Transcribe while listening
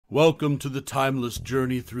Welcome to the timeless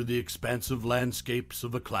journey through the expansive landscapes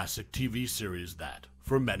of a classic TV series that,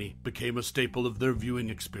 for many, became a staple of their viewing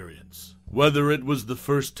experience. Whether it was the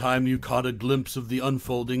first time you caught a glimpse of the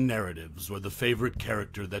unfolding narratives or the favorite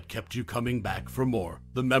character that kept you coming back for more,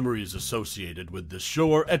 the memories associated with this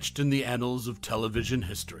show are etched in the annals of television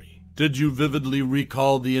history. Did you vividly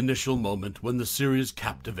recall the initial moment when the series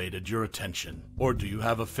captivated your attention? Or do you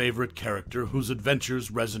have a favorite character whose adventures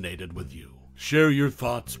resonated with you? Share your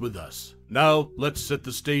thoughts with us. Now, let's set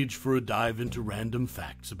the stage for a dive into random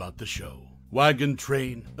facts about the show. Wagon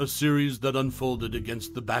Train, a series that unfolded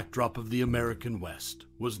against the backdrop of the American West,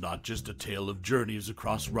 was not just a tale of journeys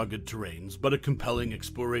across rugged terrains, but a compelling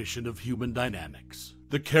exploration of human dynamics.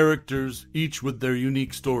 The characters, each with their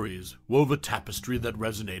unique stories, wove a tapestry that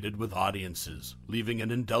resonated with audiences, leaving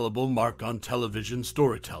an indelible mark on television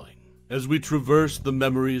storytelling. As we traverse the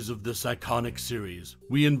memories of this iconic series,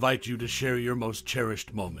 we invite you to share your most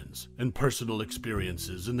cherished moments and personal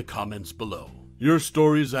experiences in the comments below. Your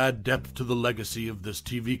stories add depth to the legacy of this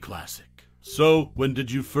TV classic. So, when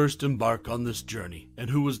did you first embark on this journey, and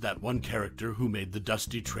who was that one character who made the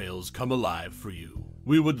dusty trails come alive for you?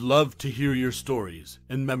 We would love to hear your stories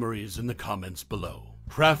and memories in the comments below.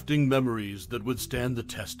 Crafting memories that would stand the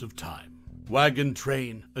test of time. Wagon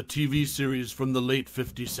Train, a TV series from the late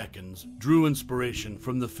 52nds, drew inspiration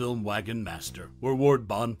from the film Wagon Master, where Ward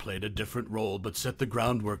Bond played a different role but set the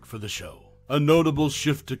groundwork for the show. A notable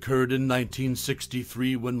shift occurred in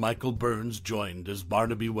 1963 when Michael Burns joined as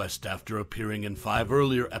Barnaby West after appearing in 5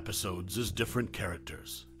 earlier episodes as different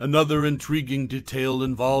characters. Another intriguing detail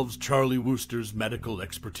involves Charlie Wooster's medical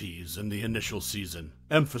expertise in the initial season,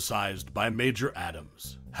 emphasized by Major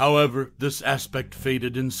Adams. However, this aspect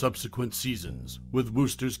faded in subsequent seasons, with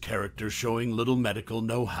Wooster's character showing little medical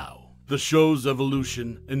know-how. The show's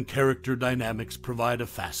evolution and character dynamics provide a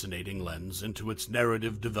fascinating lens into its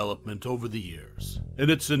narrative development over the years. In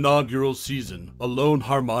its inaugural season, a lone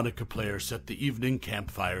harmonica player set the evening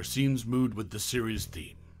campfire scene's mood with the series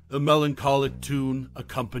theme, a melancholic tune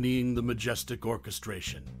accompanying the majestic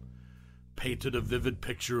orchestration painted a vivid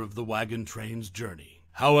picture of the wagon train's journey.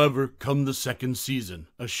 However, come the second season,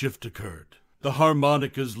 a shift occurred. The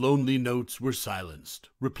harmonica's lonely notes were silenced,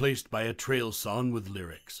 replaced by a trail song with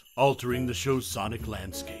lyrics, altering the show's sonic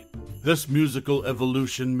landscape. This musical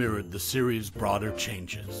evolution mirrored the series' broader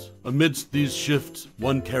changes. Amidst these shifts,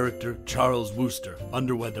 one character, Charles Wooster,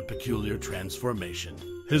 underwent a peculiar transformation.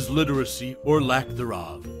 His literacy, or lack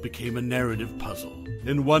thereof, became a narrative puzzle.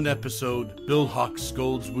 In one episode, Bill Hawks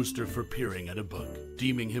scolds Wooster for peering at a book,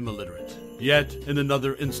 deeming him illiterate. Yet, in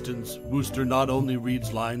another instance, Wooster not only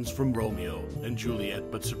reads lines from Romeo and Juliet,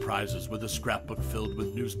 but surprises with a scrapbook filled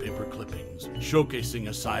with newspaper clippings, showcasing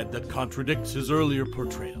a side that contradicts his earlier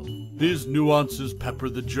portrayal. These nuances pepper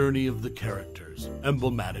the journey of the characters,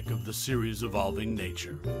 emblematic of the series' evolving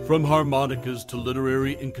nature. From harmonicas to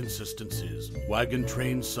literary inconsistencies, Wagon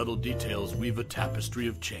Train's subtle details weave a tapestry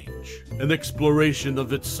of change. An exploration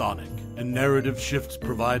of its sonic and narrative shifts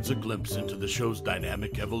provides a glimpse into the show's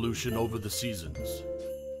dynamic evolution over the seasons.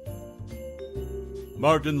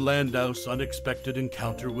 Martin Landau's unexpected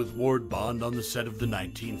encounter with Ward Bond on the set of the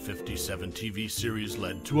 1957 TV series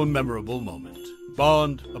led to a memorable moment.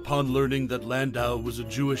 Bond, upon learning that Landau was a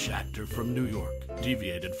Jewish actor from New York,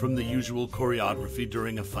 deviated from the usual choreography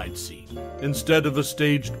during a fight scene. Instead of a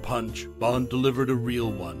staged punch, Bond delivered a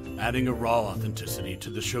real one, adding a raw authenticity to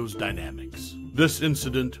the show's dynamics. This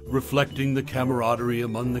incident, reflecting the camaraderie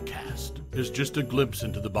among the cast, is just a glimpse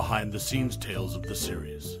into the behind-the-scenes tales of the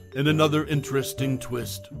series. In another interesting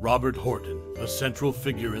twist, Robert Horton, a central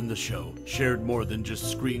figure in the show, shared more than just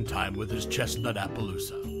screen time with his chestnut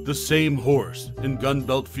Appaloosa. The same horse and gun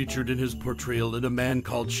belt featured in his portrayal in A Man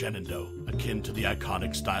Called Shenandoah, akin to the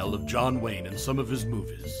iconic style of John Wayne in some of his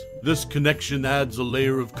movies. This connection adds a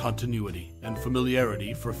layer of continuity and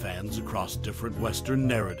familiarity for fans across different Western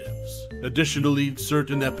narratives. Additionally,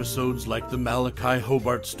 certain episodes like the Malachi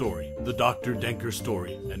Hobart story, the Dr. Denker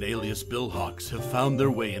story, and Alias Bill Hawks have found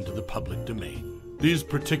their way into the public domain. These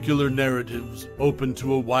particular narratives, open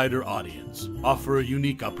to a wider audience, offer a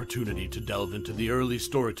unique opportunity to delve into the early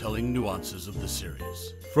storytelling nuances of the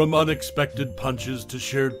series. From unexpected punches to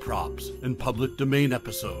shared props and public domain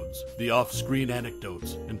episodes, the off-screen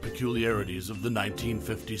anecdotes and peculiarities of the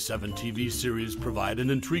 1957 TV series provide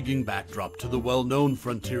an intriguing backdrop to the well-known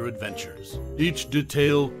frontier adventures. Each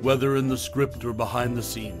detail, whether in the script or behind the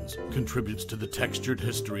scenes, contributes to the textured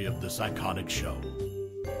history of this iconic show.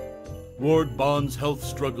 Ward Bond's health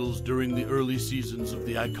struggles during the early seasons of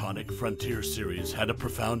the iconic Frontier series had a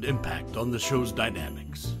profound impact on the show's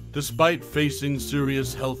dynamics. Despite facing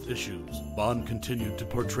serious health issues, Bond continued to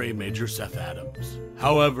portray Major Seth Adams.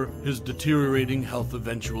 However, his deteriorating health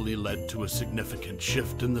eventually led to a significant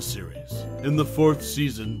shift in the series. In the 4th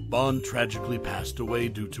season, Bond tragically passed away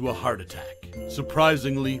due to a heart attack.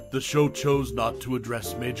 Surprisingly, the show chose not to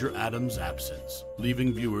address Major Adams' absence,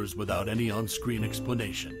 leaving viewers without any on-screen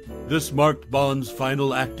explanation. This marked Bond's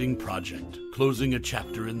final acting project, closing a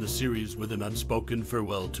chapter in the series with an unspoken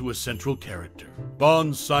farewell to a central character.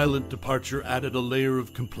 Bond's silent departure added a layer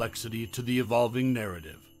of complexity to the evolving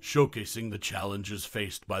narrative, showcasing the challenges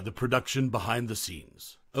faced by the production behind the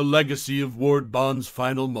scenes. A legacy of Ward Bond's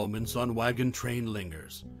final moments on Wagon Train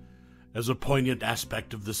lingers as a poignant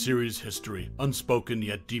aspect of the series' history, unspoken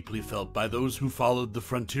yet deeply felt by those who followed the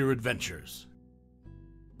frontier adventures.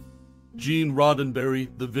 Gene Roddenberry,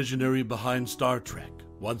 the visionary behind Star Trek,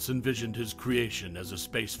 once envisioned his creation as a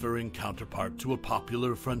spacefaring counterpart to a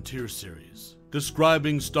popular frontier series.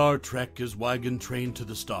 Describing Star Trek as Wagon Train to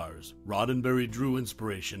the Stars, Roddenberry drew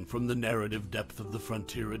inspiration from the narrative depth of the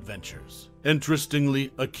frontier adventures.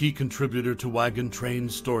 Interestingly, a key contributor to Wagon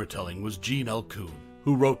Train's storytelling was Gene L. Coon,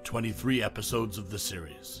 who wrote 23 episodes of the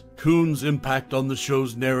series. Coon's impact on the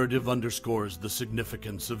show's narrative underscores the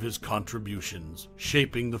significance of his contributions,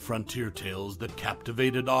 shaping the frontier tales that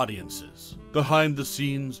captivated audiences. Behind the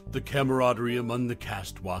scenes, the camaraderie among the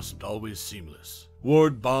cast wasn't always seamless.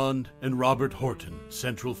 Ward Bond and Robert Horton,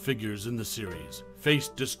 central figures in the series,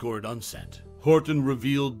 faced discord on set. Horton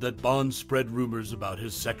revealed that Bond spread rumors about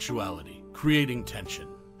his sexuality, creating tension.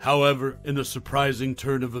 However, in a surprising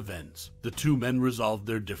turn of events, the two men resolved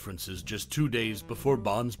their differences just 2 days before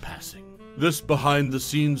Bond's passing. This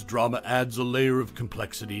behind-the-scenes drama adds a layer of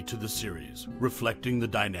complexity to the series, reflecting the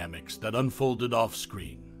dynamics that unfolded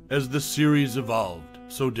off-screen. As the series evolved,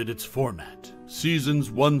 so did its format. Seasons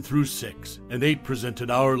 1 through 6 and 8 presented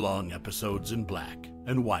hour-long episodes in black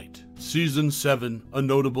and white. Season 7, a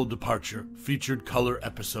notable departure, featured color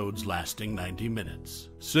episodes lasting 90 minutes.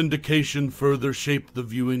 Syndication further shaped the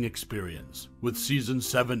viewing experience, with Season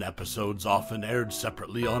 7 episodes often aired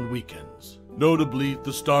separately on weekends. Notably,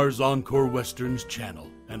 the Starz Encore Westerns channel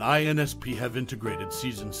and INSP have integrated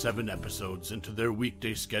Season 7 episodes into their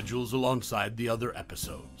weekday schedules alongside the other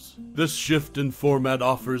episodes. This shift in format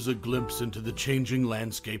offers a glimpse into the changing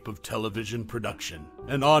landscape of television production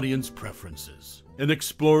and audience preferences. In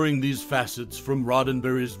exploring these facets, from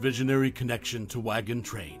Roddenberry's visionary connection to Wagon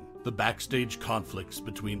Train, the backstage conflicts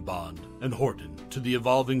between Bond and Horton, to the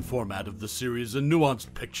evolving format of the series, a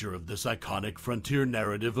nuanced picture of this iconic frontier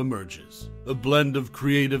narrative emerges. A blend of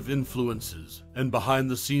creative influences and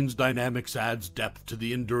behind-the-scenes dynamics adds depth to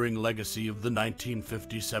the enduring legacy of the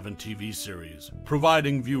 1957 TV series,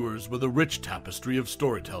 providing viewers with a rich tapestry of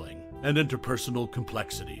storytelling and interpersonal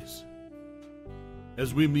complexities.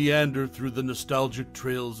 As we meander through the nostalgic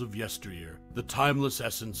trails of yesteryear, the timeless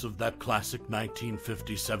essence of that classic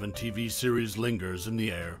 1957 TV series lingers in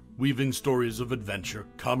the air, weaving stories of adventure,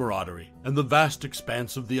 camaraderie, and the vast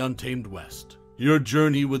expanse of the untamed West. Your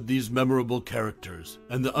journey with these memorable characters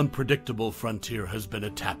and the unpredictable frontier has been a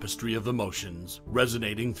tapestry of emotions,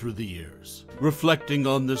 resonating through the years. Reflecting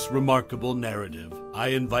on this remarkable narrative, I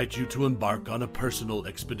invite you to embark on a personal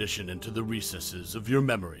expedition into the recesses of your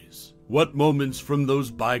memories. What moments from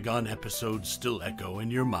those bygone episodes still echo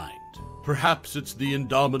in your mind? Perhaps it's the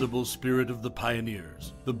indomitable spirit of the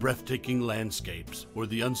pioneers, the breathtaking landscapes, or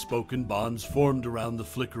the unspoken bonds formed around the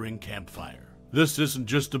flickering campfire. This isn't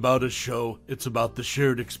just about a show, it's about the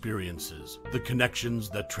shared experiences, the connections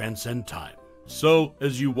that transcend time. So,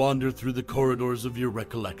 as you wander through the corridors of your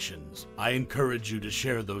recollections, I encourage you to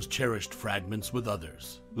share those cherished fragments with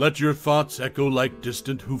others. Let your thoughts echo like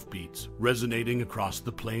distant hoofbeats, resonating across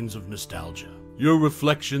the plains of nostalgia. Your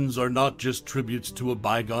reflections are not just tributes to a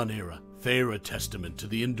bygone era, they are a testament to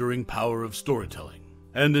the enduring power of storytelling.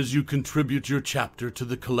 And as you contribute your chapter to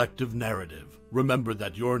the collective narrative, remember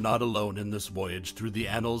that you're not alone in this voyage through the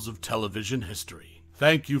annals of television history.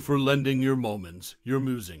 Thank you for lending your moments, your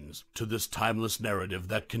musings, to this timeless narrative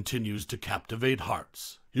that continues to captivate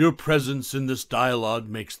hearts. Your presence in this dialogue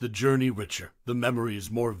makes the journey richer, the memories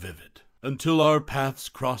more vivid. Until our paths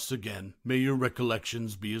cross again, may your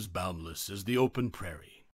recollections be as boundless as the open prairie.